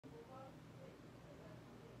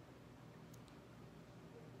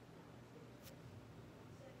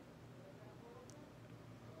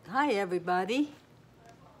Hi everybody,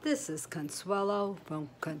 this is Consuelo from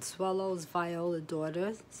Consuelo's Viola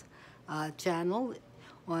Daughters channel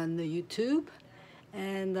on the YouTube,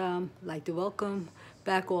 and I'd like to welcome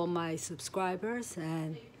back all my subscribers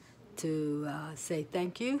and to say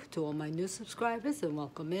thank you to all my new subscribers and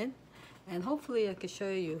welcome in. And hopefully I can show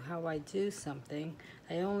you how I do something.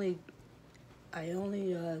 I only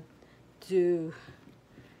do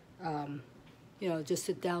just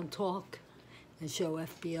sit down, talk, and show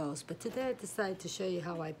FBOs. But today I decided to show you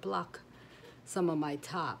how I block some of my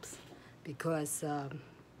tops, because a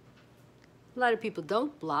lot of people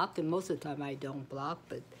don't block, and most of the time I don't block.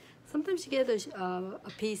 But sometimes you get a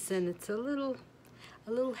piece and it's a little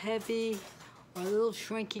heavy or a little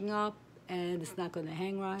shrinking up, and it's not going to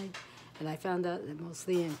hang right. And I found out that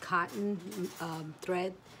mostly in cotton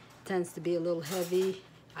thread tends to be a little heavy.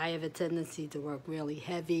 I have a tendency to work really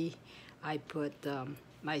heavy. I put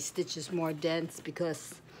my stitches more dense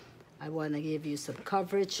because I want to give you some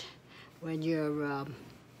coverage when you're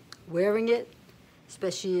wearing it,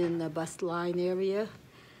 especially in the bust line area.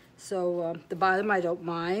 So the bottom I don't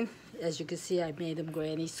mind. As you can see, I made them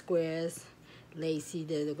granny squares, lacy.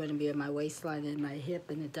 They're going to be on my waistline and my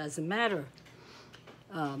hip, and it doesn't matter.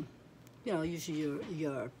 Usually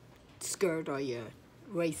your skirt or your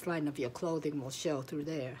waistline of your clothing will show through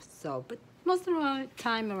there. So, but most of the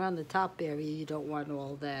time around the top area, you don't want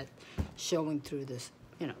all that showing through this,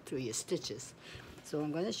 through your stitches. So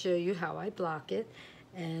I'm going to show you how I block it.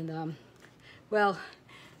 And well,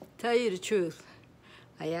 tell you the truth,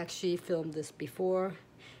 I actually filmed this before,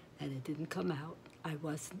 and it didn't come out. I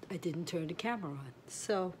didn't turn the camera on.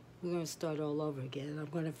 So we're going to start all over again. I'm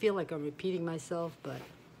going to feel like I'm repeating myself, but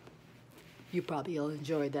you probably will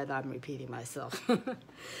enjoy that I'm repeating myself.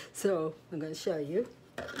 So I'm going to show you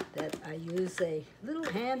that I use a little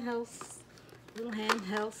handheld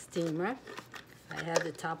steamer. I had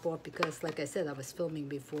the top off because, like I said, I was filming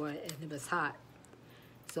before and it was hot.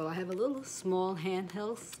 So I have a little small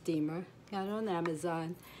handheld steamer. Got it on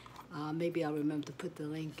Amazon. Maybe I'll remember to put the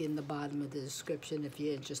link in the bottom of the description if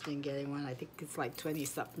you're interested in getting one. I think it's like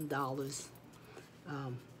 $20-something.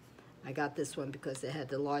 I got this one because it had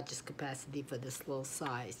the largest capacity for this little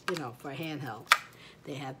size, for a handheld.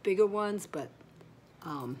 They have bigger ones, but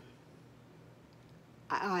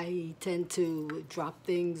I tend to drop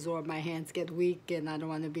things or my hands get weak, and I don't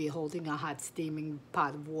want to be holding a hot steaming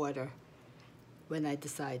pot of water when I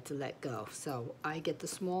decide to let go. So I get the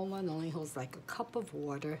small one, only holds like a cup of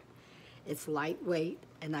water. It's lightweight,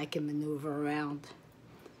 and I can maneuver around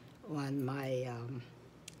on my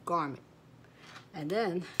garment. And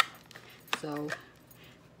then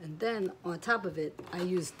on top of it, I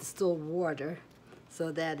use distilled water so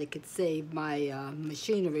that it could save my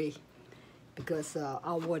machinery, because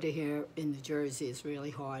our water here in New Jersey is really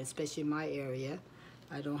hard, especially in my area.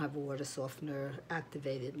 I don't have a water softener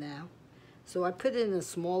activated now. So I put it in a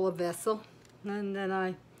smaller vessel, and then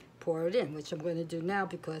I pour it in, which I'm going to do now,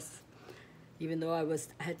 because even though I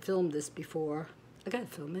had filmed this before, I got to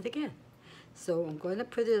film it again. So I'm going to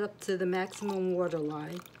put it up to the maximum water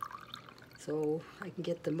line so I can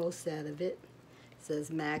get the most out of it. It says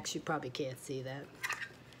max, you probably can't see that.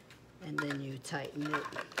 And then you tighten it.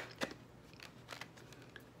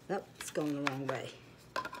 Nope, it's going the wrong way.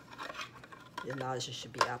 Your nozzle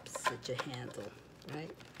should be opposite your handle, right?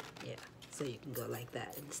 Yeah, so you can go like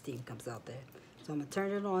that and the steam comes out there. So I'm gonna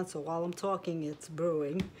turn it on so while I'm talking it's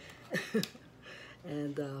brewing.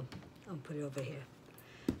 And I'll put it over here.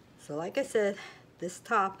 So like I said, this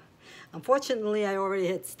top, unfortunately I already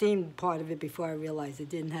had steamed part of it before I realized it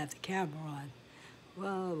didn't have the camera on.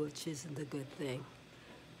 Well, which isn't a good thing.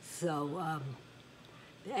 So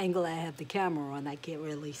the angle I have the camera on, I can't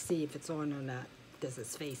really see if it's on or not because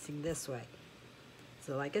it's facing this way.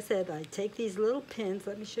 So like I said, I take these little pins.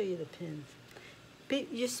 Let me show you the pins.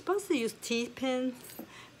 You're supposed to use T-pins,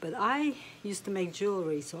 but I used to make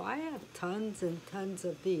jewelry, so I have tons and tons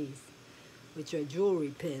of these, which are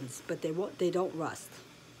jewelry pins, but they don't rust,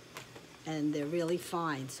 and they're really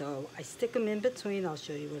fine. So I stick them in between. I'll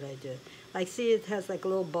show you what I do. Like, see, it has like a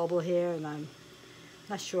little bubble here, and I'm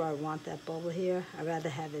not sure I want that bubble here. I'd rather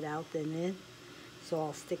have it out than in. So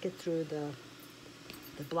I'll stick it through the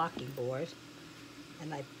blocking board,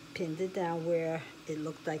 and I pinned it down where it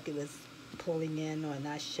looked like it was pulling in or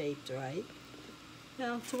not shaped right.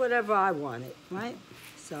 To whatever I want it, right?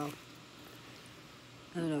 So,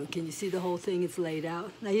 I don't know, can you see the whole thing? It's laid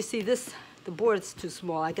out. Now you see this, the board's too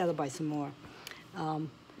small. I gotta buy some more.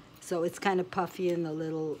 So it's kind of puffy and a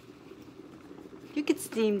little, you could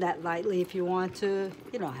steam that lightly if you want to.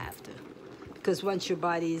 You don't have to, because once your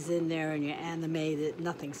body's in there and you're animated,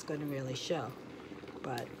 nothing's gonna really show.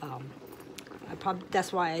 But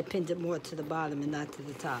That's why I pinned it more to the bottom and not to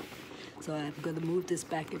the top. So I'm going to move this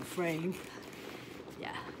back in frame.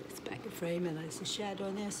 Yeah, it's back in frame, and there's a shadow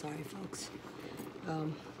in there. Sorry, folks.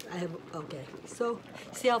 Okay. So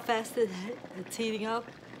see how fast it's heating up?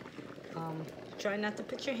 Try not to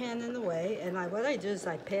put your hand in the way. And what I do is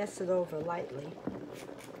I pass it over lightly,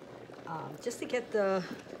 just to get the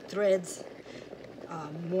threads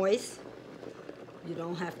moist. You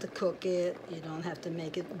don't have to cook it. You don't have to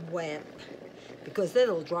make it wet, because then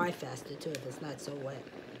it'll dry faster too if it's not so wet.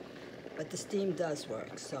 But the steam does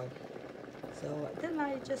work. So then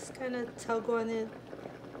I just kind of tug on it,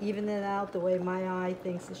 even it out the way my eye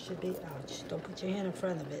thinks it should be. Ouch! Don't put your hand in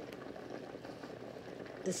front of it.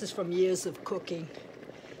 This is from years of cooking.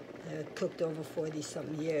 I cooked over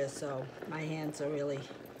 40-something years, so my hands are really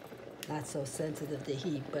not so sensitive to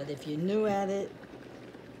heat. But if you're new at it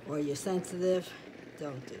or you're sensitive,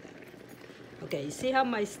 don't do that. Okay, you see how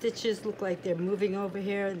my stitches look like they're moving over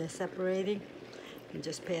here and they're separating? And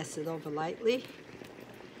just pass it over lightly.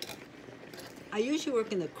 I usually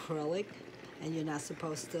work in acrylic, and you're not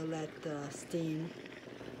supposed to let the steam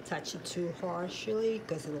touch it too harshly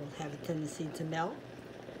because it'll have a tendency to melt.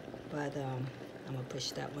 But I'm gonna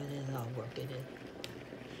push that one in and I'll work it in.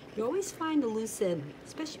 You always find a loose end,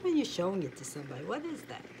 especially when you're showing it to somebody. What is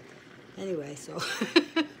that? Anyway, so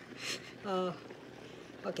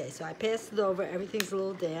okay, so I passed it over. Everything's a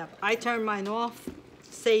little damp. I turn mine off,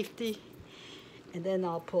 safety, and then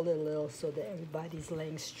I'll pull it a little so that everybody's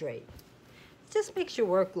laying straight. Just makes your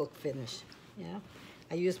work look finished. Yeah,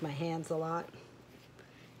 I use my hands a lot.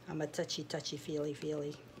 I'm a touchy,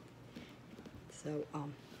 feely. So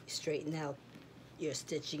straighten out your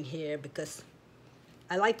stitching here, because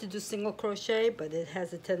I like to do single crochet, but it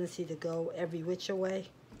has a tendency to go every which way.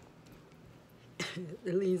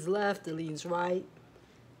 It leans left, it leans right,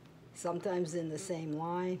 sometimes in the same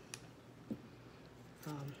line.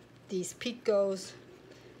 These picots,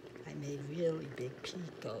 I made really big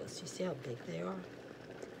picots. You see how big they are?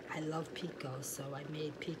 I love picots, so I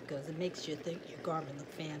made picots. It makes you think your garment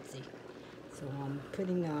look fancy. So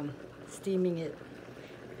I'm steaming it.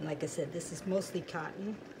 And like I said, this is mostly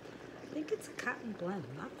cotton. I think it's a cotton blend.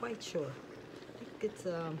 I'm not quite sure. I think it's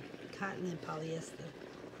cotton and polyester.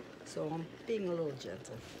 So I'm being a little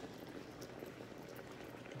gentle.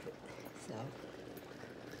 So,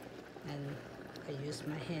 and I use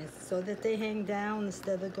my hands so that they hang down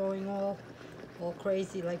instead of going all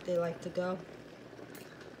crazy like they like to go.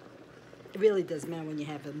 It really doesn't matter when you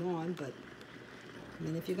have them on, but I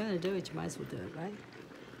mean, if you're going to do it, you might as well do it, right?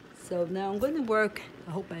 So now I'm going to work.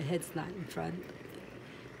 I hope my head's not in front.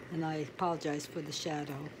 And I apologize for the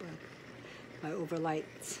shadow, but my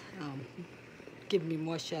overlights give me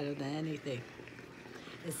more shadow than anything.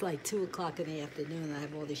 It's like 2 o'clock in the afternoon, and I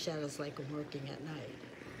have all these shadows like I'm working at night.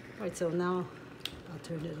 All right, so now I'll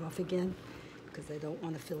turn it off again because I don't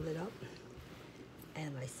want to fill it up.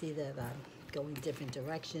 And I see that I'm going different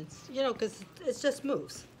directions, you know, because it just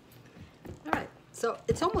moves. All right, so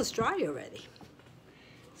it's almost dry already.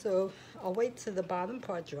 So I'll wait till the bottom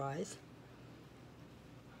part dries.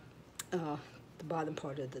 The bottom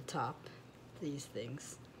part of the top, these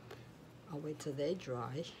things. I'll wait till they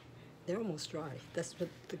dry. They're almost dry. That's what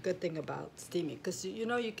the good thing about steaming, because you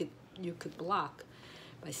know you could block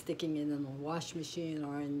by sticking it in a wash machine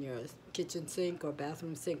or in your kitchen sink or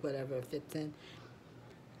bathroom sink, whatever it fits in,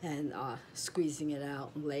 and squeezing it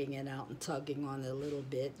out and laying it out and tugging on it a little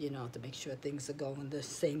bit, you know, to make sure things are going the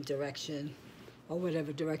same direction or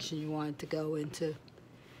whatever direction you want it to go into.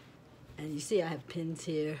 And you see I have pins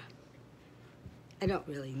here. I don't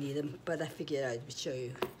really need them, but I figured I would show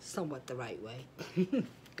you somewhat the right way.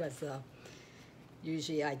 Because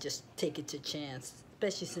usually I just take it to chance,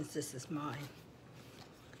 especially since this is mine.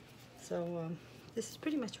 So this is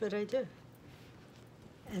pretty much what I do.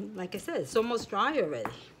 And like I said, it's almost dry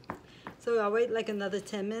already. So I'll wait like another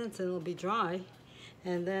 10 minutes and it'll be dry.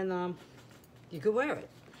 And then you can wear it.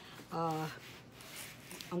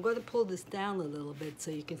 I'm going to pull this down a little bit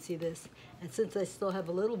so you can see this. And since I still have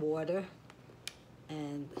a little water,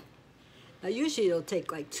 and usually it'll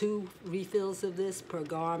take like 2 refills of this per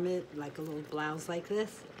garment, like a little blouse like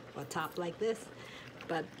this, or top like this.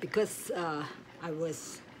 But because I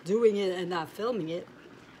was doing it and not filming it,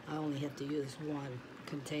 I only have to use 1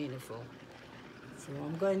 container full. So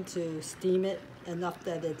I'm going to steam it enough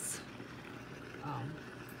that it's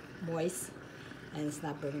moist and it's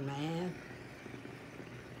not burning my hand.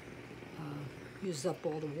 Use up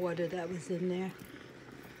all the water that was in there.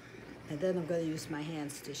 And then I'm going to use my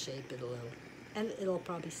hands to shape it a little. And it'll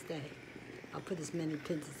probably stay. I'll put as many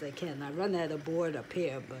pins as I can. I run out of board up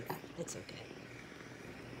here, but it's okay.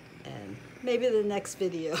 And maybe the next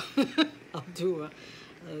video I'll do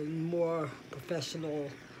a more professional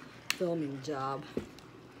filming job.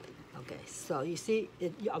 Okay, so you see,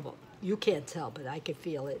 well, you can't tell, but I can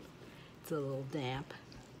feel it. It's a little damp.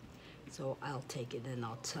 So I'll take it and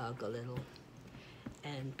I'll tug a little.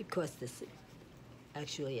 And because this,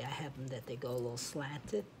 actually I have them that they go a little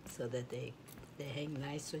slanted so that they hang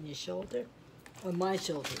nice on your shoulder, on my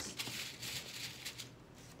shoulders.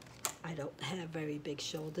 I don't have very big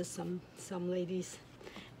shoulders. Some ladies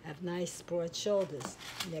have nice broad shoulders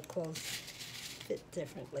and their clothes fit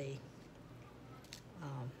differently.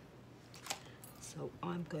 So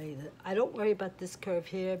I'm going to, I don't worry about this curve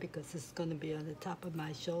here because it's going to be on the top of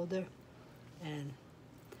my shoulder, and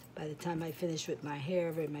by the time I finish with my hair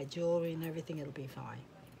and my jewelry and everything, it'll be fine.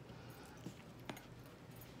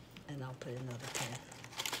 And I'll put another pin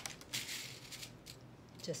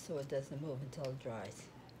just so it doesn't move until it dries.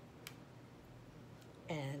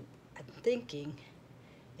 And I'm thinking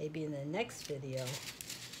maybe in the next video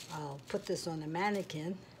I'll put this on a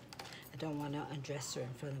mannequin. I don't want to undress her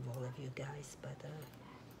in front of all of you guys, but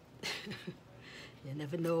you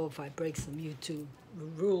never know if I break some YouTube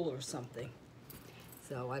rule or something.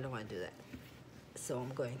 So I don't want to do that. So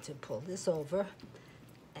I'm going to pull this over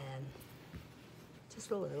and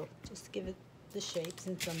just a little, just to give it the shape.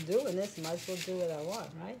 Since I'm doing this, might as well do what I want,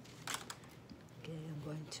 right? Okay, I'm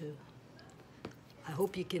going to, I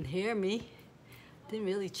hope you can hear me. Didn't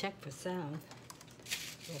really check for sound.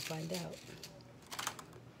 We'll find out.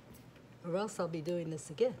 Or else I'll be doing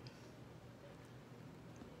this again.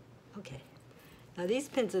 Okay. Now these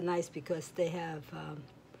pins are nice because they have,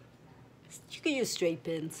 you can use straight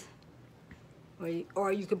pins.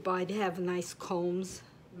 Or you could buy, they have nice combs.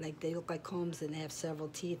 Like they look like combs and they have several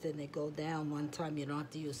teeth and they go down one time. You don't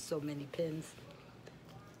have to use so many pins.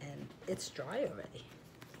 And it's dry already.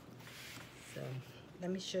 So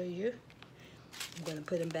let me show you. I'm going to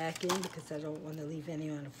put them back in because I don't want to leave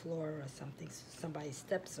any on the floor or something so somebody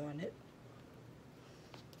steps on it.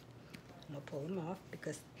 I'm going to pull them off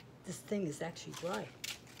because this thing is actually dry.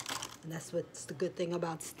 And that's what's the good thing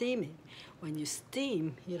about steaming. When you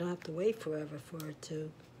steam, you don't have to wait forever for it to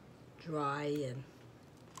dry and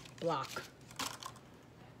block.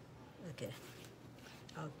 Okay,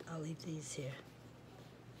 I'll leave these here.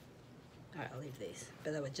 All right, I'll leave these.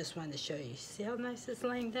 But I just wanted to show you. See how nice it's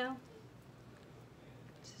laying down?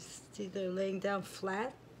 See, they're laying down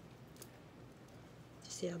flat.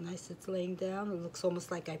 See how nice it's laying down? It looks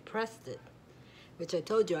almost like I pressed it, which I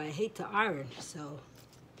told you I hate to iron, so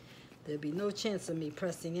there'll be no chance of me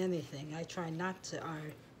pressing anything. I try not to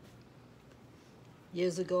iron.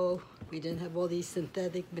 Years ago, we didn't have all these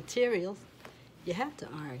synthetic materials. You had to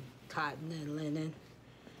iron cotton and linen.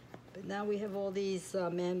 But now we have all these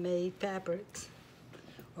man-made fabrics,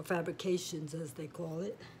 or fabrications as they call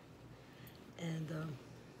it. And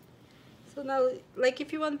so now, like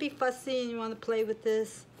if you want to be fussy and you want to play with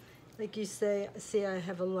this, like you say, see I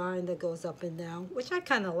have a line that goes up and down, which I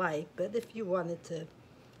kind of like, but if you wanted to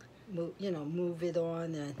move, you know, move it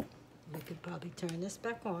on, and we could probably turn this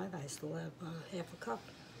back on. I still have half a cup.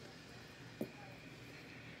 And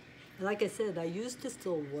like I said, I use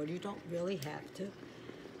distilled water. You don't really have to.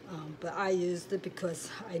 But I used it because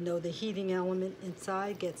I know the heating element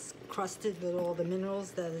inside gets crusted with all the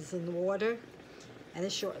minerals that is in the water, and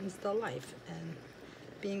it shortens the life. And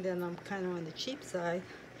being that I'm kind of on the cheap side,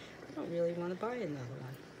 I don't really want to buy another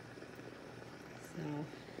one.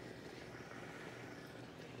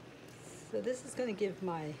 So this is going to give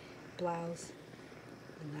my blouse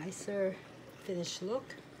a nicer finished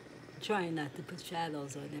look. I'm trying not to put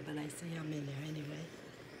shadows on it, but I see I'm in there anyway.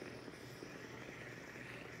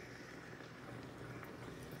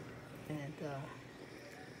 And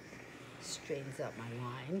straightens out my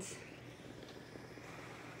lines.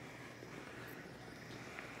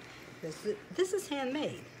 This is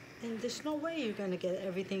handmade, and there's no way you're going to get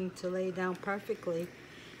everything to lay down perfectly.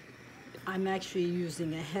 I'm actually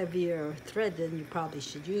using a heavier thread than you probably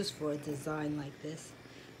should use for a design like this.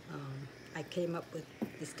 I came up with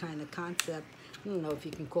this kind of concept. I don't know if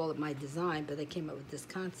you can call it my design, but I came up with this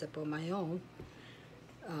concept on my own.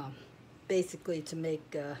 Basically to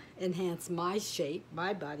make enhance my shape,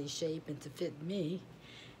 my body shape, and to fit me,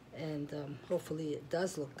 and hopefully it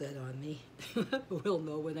does look good on me. We'll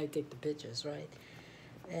know when I take the pictures, right?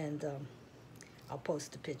 And I'll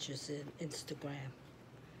post the pictures in Instagram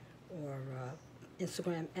or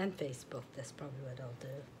Instagram and Facebook. That's probably what I'll do.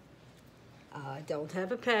 I don't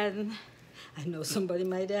have a pattern. I know somebody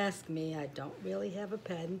might ask me. I don't really have a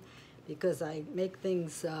pattern because I make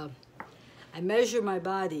things. I measure my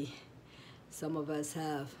body Some of us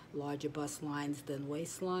have larger bust lines than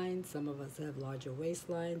waistlines. Some of us have larger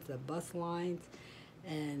waistlines than bust lines.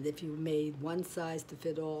 And if you made one size to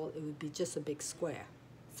fit all, it would be just a big square.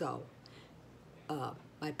 So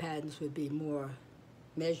my patterns would be more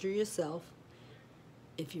measure yourself.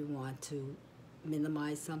 If you want to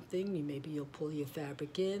minimize something, maybe you'll pull your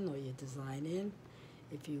fabric in or your design in.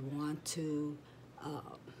 If you want to,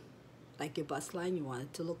 like your bust line, you want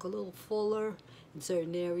it to look a little fuller in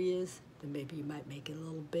certain areas, then maybe you might make it a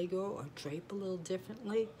little bigger or drape a little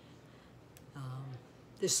differently.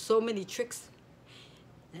 There's so many tricks.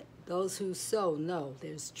 Those who sew know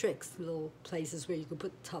there's tricks, little places where you can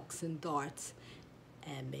put tucks and darts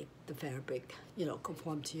and make the fabric, you know,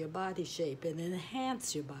 conform to your body shape and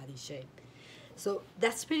enhance your body shape. So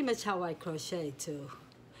that's pretty much how I crochet too.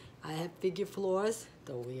 I have figure floors,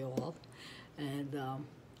 don't we all? And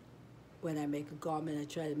when I make a garment, I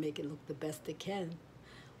try to make it look the best it can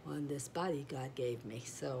on this body God gave me.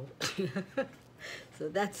 So, so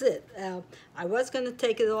that's it. I was going to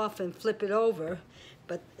take it off and flip it over,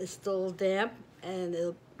 but it's still damp, and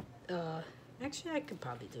it'll. Actually, I could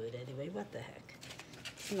probably do it anyway. What the heck?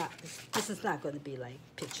 It's not. This is not going to be like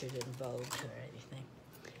pictured in Vogue or anything.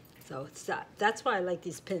 So it's not. That's why I like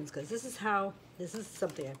these pins, because this is how. This is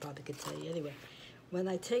something I probably could tell you anyway. When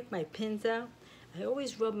I take my pins out, I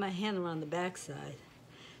always rub my hand around the back side,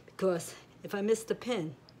 because if I miss the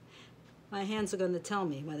pin, my hands are going to tell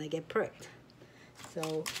me when I get pricked.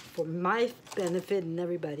 So for my benefit and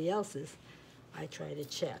everybody else's, I try to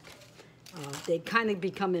check. They kind of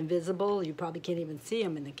become invisible. You probably can't even see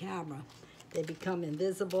them in the camera. They become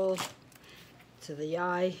invisible to the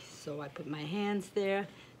eye, so I put my hands there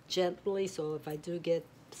gently, so if I do get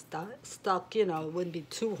stuck, you know, it wouldn't be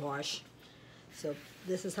too harsh. So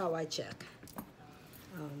this is how I check.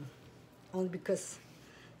 Only because,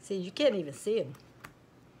 see, you can't even see them.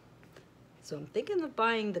 So I'm thinking of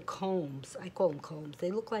buying the combs. I call them combs.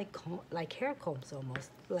 They look like hair combs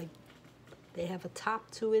almost. Like they have a top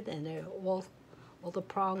to it, and they're all the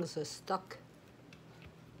prongs are stuck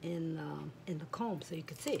in the comb, so you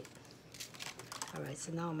can see it. All right,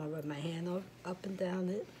 so now I'm gonna rub my hand up and down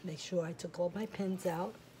it. Make sure I took all my pins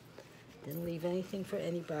out. Didn't leave anything for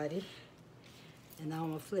anybody. And now I'm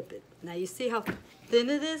gonna flip it. Now you see how thin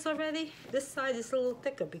it is already? This side is a little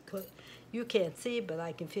thicker because you can't see it, but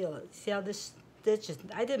I can feel it. See how this stitch is,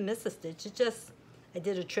 I didn't miss a stitch, it just, I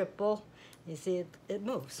did a triple. You see it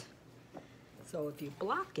moves. So if you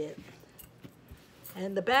block it,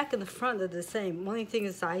 and the back and the front are the same. Only thing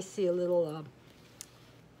is I see a little,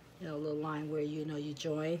 you know, a little line where, you know, you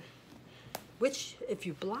join, which if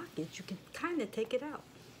you block it, you can kind of take it out.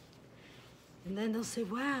 And then they'll say,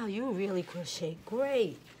 wow, you really crochet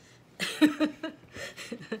great.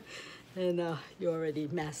 And you already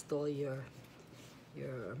masked all your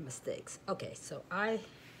mistakes. Okay, so I'm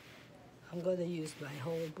going to use my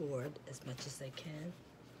whole board as much as I can.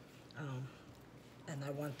 And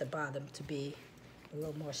I want the bottom to be a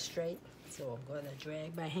little more straight. So I'm going to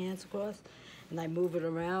drag my hands across, and I move it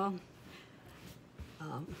around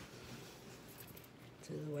to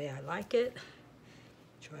the way I like it.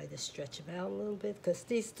 Try to stretch them out a little bit, because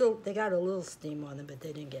these they got a little steam on them, but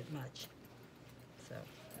they didn't get much. So,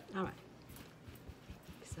 all right.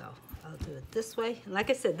 So I'll do it this way. And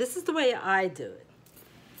like I said, this is the way I do it.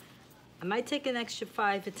 I might take an extra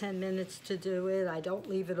 5 to 10 minutes to do it. I don't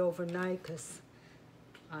leave it overnight because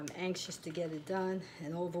I'm anxious to get it done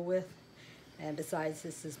and over with. And besides,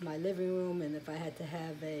 this is my living room, and if I had to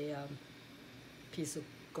have a piece of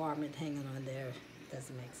garment hanging on there, it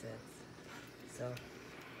doesn't make sense. So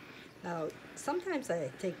now, sometimes I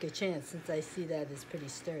take a chance, since I see that it's pretty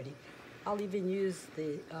sturdy. I'll even use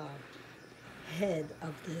the head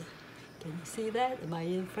of the, can you see that? Am I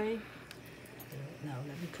in frame? No,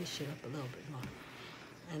 let me push it up a little bit more.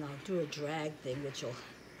 And I'll do a drag thing, which will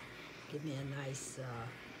give me a nice,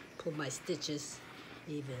 pull my stitches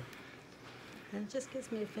even. And it just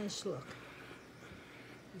gives me a finished look.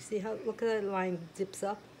 You see how, look at that line dips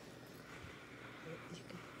up? You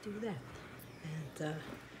can do that. And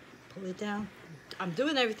pull it down. I'm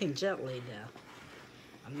doing everything gently now.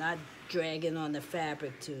 I'm not dragging on the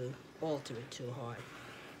fabric to alter it too hard.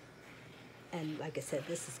 And like I said,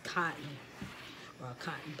 this is cotton, or a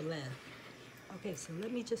cotton blend. Okay, so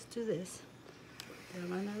let me just do this. Did I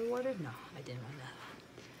run out of water? No, I didn't run out.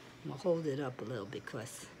 I'm gonna hold it up a little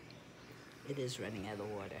because it is running out of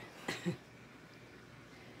water.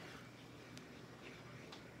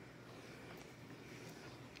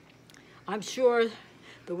 I'm sure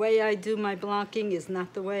the way I do my blocking is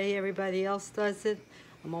not the way everybody else does it.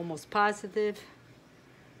 I'm almost positive,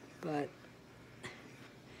 but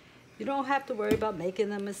You don't have to worry about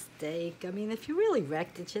making a mistake. I mean, if you really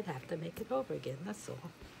wrecked it, you'd have to make it over again. That's all,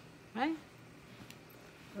 right?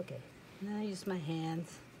 Okay, now I use my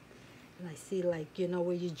hands, and I see, like, you know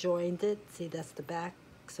where you joined it? See, that's the back,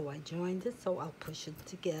 so I joined it, so I'll push it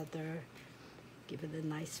together, give it a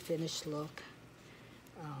nice finished look.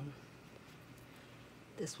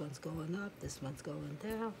 This one's going up, this one's going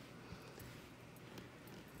down.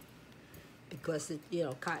 Because, you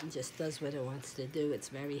know, cotton just does what it wants to do. It's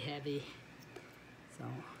very heavy. So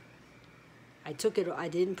I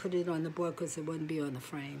didn't put it on the board because it wouldn't be on the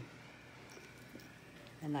frame.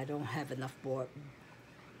 And I don't have enough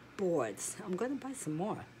boards. I'm going to buy some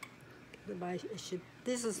more.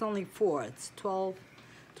 This is only 4. It's 12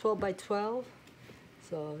 by 12.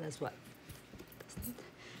 So that's what?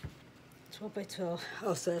 12 by 12.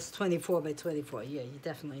 Oh, so that's 24 by 24. Yeah, you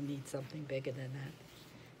definitely need something bigger than that.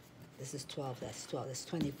 This is 12, that's 12, that's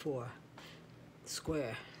 24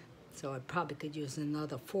 square. So I probably could use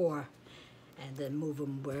another 4 and then move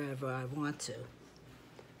them wherever I want to.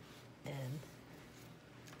 And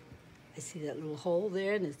I see that little hole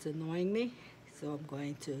there and it's annoying me. So I'm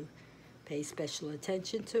going to pay special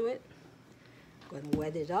attention to it. I'm going to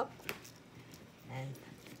wet it up and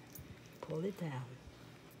pull it down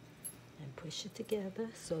and push it together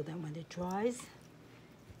so that when it dries,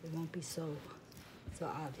 it won't be so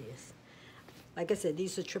obvious. Like I said,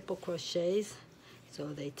 these are triple crochets, so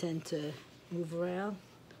they tend to move around,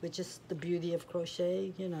 which is the beauty of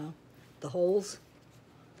crochet, you know, the holes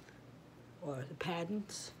or the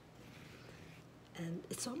patterns. And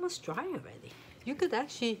it's almost dry already. You could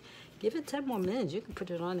actually give it 10 more minutes. You can put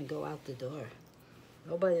it on and go out the door.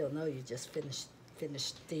 Nobody will know you just finished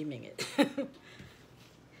steaming it.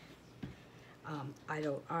 I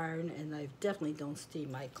don't iron, and I definitely don't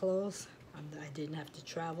steam my clothes. I didn't have to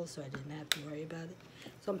travel, so I didn't have to worry about it.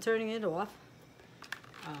 So I'm turning it off.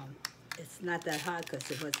 It's not that hot because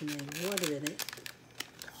there wasn't any water in it.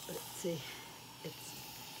 But see, it's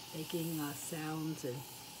making sounds, and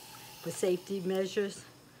for safety measures,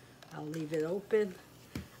 I'll leave it open.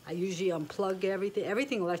 I usually unplug everything.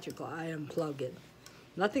 Everything electrical, I unplug it.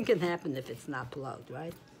 Nothing can happen if it's not plugged,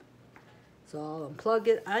 right? So I'll unplug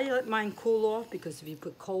it. I let mine cool off because if you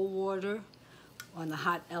put cold water on a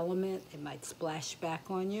hot element, it might splash back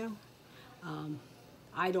on you.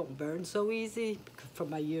 I don't burn so easy from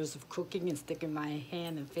my years of cooking and sticking my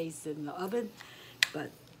hand and face in the oven,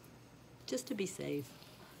 but just to be safe,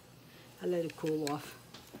 I let it cool off.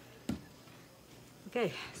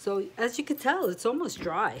 Okay, so as you can tell, it's almost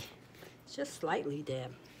dry. It's just slightly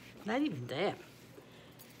damp, not even damp.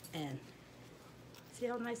 And see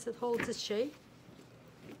how nice it holds its shape?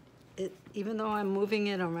 Even though I'm moving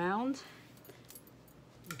it around,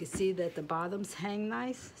 you can see that the bottoms hang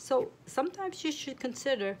nice. So sometimes you should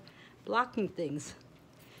consider blocking things.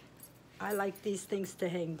 I like these things to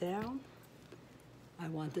hang down. I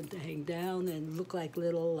want them to hang down and look like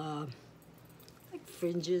little like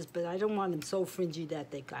fringes, but I don't want them so fringy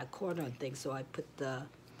that they got caught on things. So I put the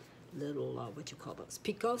little, what you call those,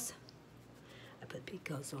 picos? I put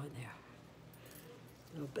picos on there.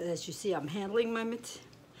 So, but as you see, I'm handling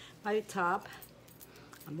my top.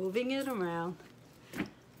 I'm moving it around.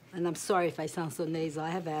 And I'm sorry if I sound so nasal. I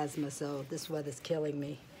have asthma, so this weather's killing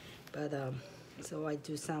me. But, so I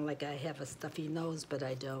do sound like I have a stuffy nose, but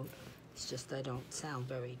I don't. It's just I don't sound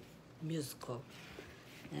very musical.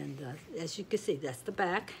 And as you can see, that's the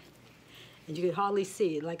back. And you can hardly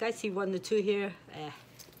see. Like I see 1 or 2 here.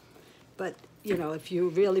 But, you know, if you're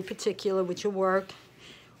really particular with your work,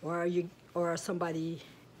 or somebody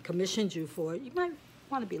commissioned you for it, you might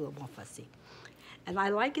want to be a little more fussy. And I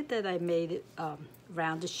like it that I made it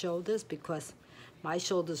rounded shoulders because my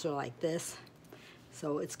shoulders are like this.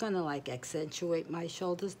 So it's going to like accentuate my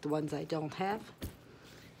shoulders, the ones I don't have.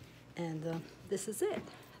 And this is it.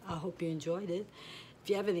 I hope you enjoyed it. If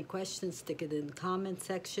you have any questions, stick it in the comment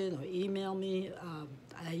section or email me.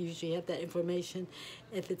 I usually have that information.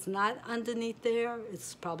 If it's not underneath there,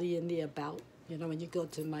 it's probably in the About. You know, when you go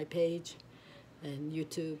to my page and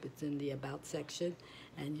YouTube, it's in the About section.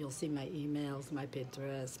 And you'll see my emails, my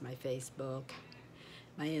Pinterest, my Facebook,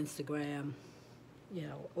 my Instagram, you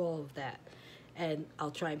know, all of that. And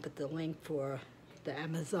I'll try and put the link for the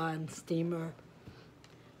Amazon steamer.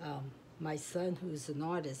 My son, who's an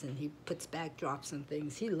artist, and he puts backdrops and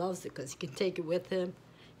things, he loves it because he can take it with him.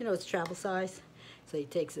 You know, it's travel size. So he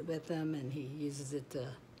takes it with him, and he uses it to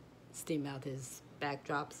steam out his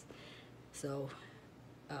backdrops. So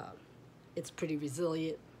it's pretty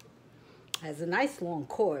resilient. Has a nice long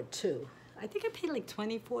cord, too. I think I paid like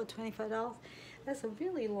 $24, $25. That's a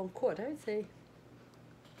really long cord. I would say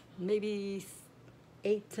maybe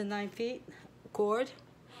 8 to 9 feet cord.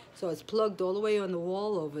 So it's plugged all the way on the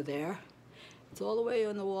wall over there. It's all the way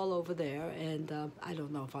on the wall over there, and I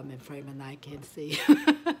don't know if I'm in frame or not, I can't see.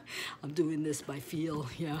 I'm doing this by feel,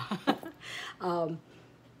 yeah.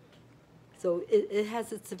 So it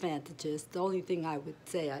has its advantages. The only thing I would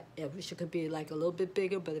say, I wish it could be like a little bit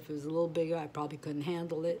bigger, but if it was a little bigger, I probably couldn't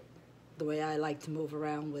handle it the way I like to move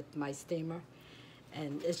around with my steamer.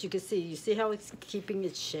 And as you see how it's keeping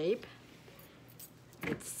its shape?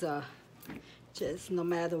 It's just no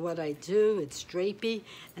matter what I do, it's drapey.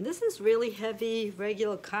 And this is really heavy,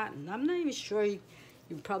 regular cotton. I'm not even sure you're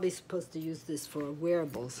probably supposed to use this for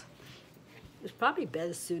wearables. It's probably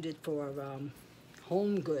better suited for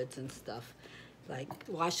home goods and stuff, like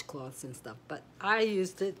washcloths and stuff. But I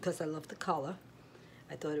used it because I love the color.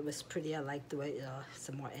 I thought it was pretty. I liked the way,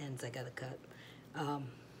 some more ends I gotta cut.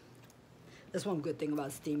 That's one good thing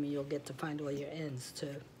about steaming. You'll get to find all your ends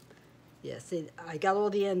too. Yeah, see, I got all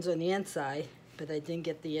the ends on the inside, but I didn't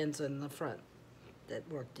get the ends on the front. That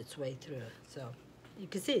worked its way through. So you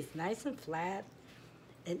can see it's nice and flat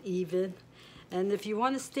and even. And if you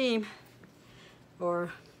want to steam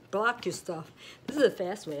or block your stuff, this is a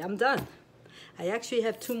fast way. I'm done. I actually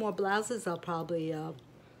have 2 more blouses. I'll probably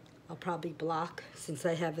block, since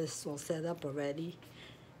I have this all set up already,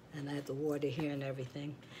 and I have the water here and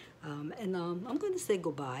everything. I'm going to say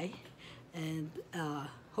goodbye, and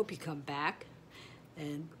hope you come back.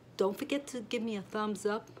 And don't forget to give me a thumbs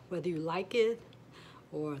up whether you like it,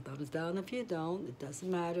 or a thumbs down if you don't. It doesn't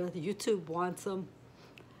matter. YouTube wants them.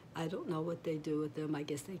 I don't know what they do with them. I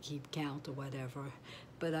guess they keep count or whatever.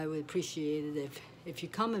 But I would appreciate it if you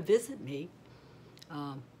come and visit me,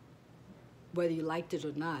 whether you liked it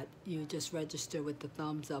or not, you just register with the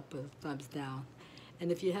thumbs up or thumbs down.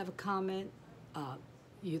 And if you have a comment,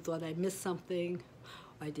 you thought I missed something,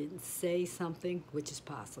 or I didn't say something, which is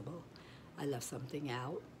possible. I left something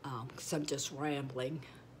out, because I'm just rambling,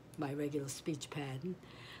 my regular speech pattern.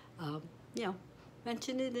 You know,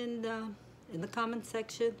 mention it in the comment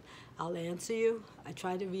section. I'll answer you. I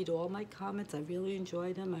try to read all my comments. I really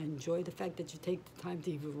enjoy them. I enjoy the fact that you take the time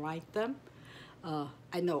to even write them.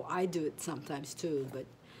 I know I do it sometimes too, but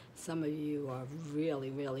some of you are really,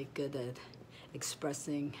 really good at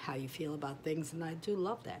expressing how you feel about things, and I do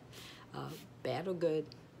love that. Bad or good,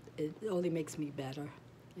 it only makes me better.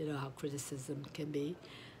 You know how criticism can be.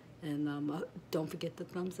 And don't forget the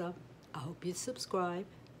thumbs up. I hope you subscribe.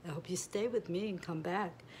 I hope you stay with me and come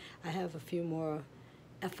back. I have a few more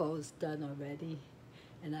FOs done already,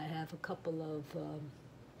 and I have a couple of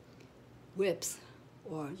whips,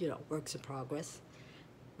 or, you know, works in progress.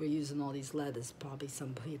 We're using all these letters. Probably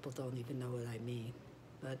some people don't even know what I mean.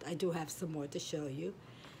 But I do have some more to show you,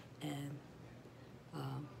 and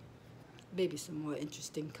maybe some more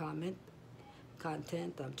interesting content.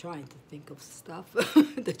 I'm trying to think of stuff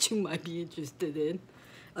that you might be interested in,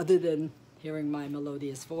 other than hearing my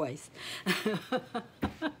melodious voice.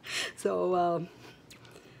 So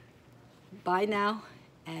bye now,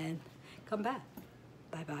 and come back.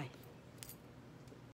 Bye-bye.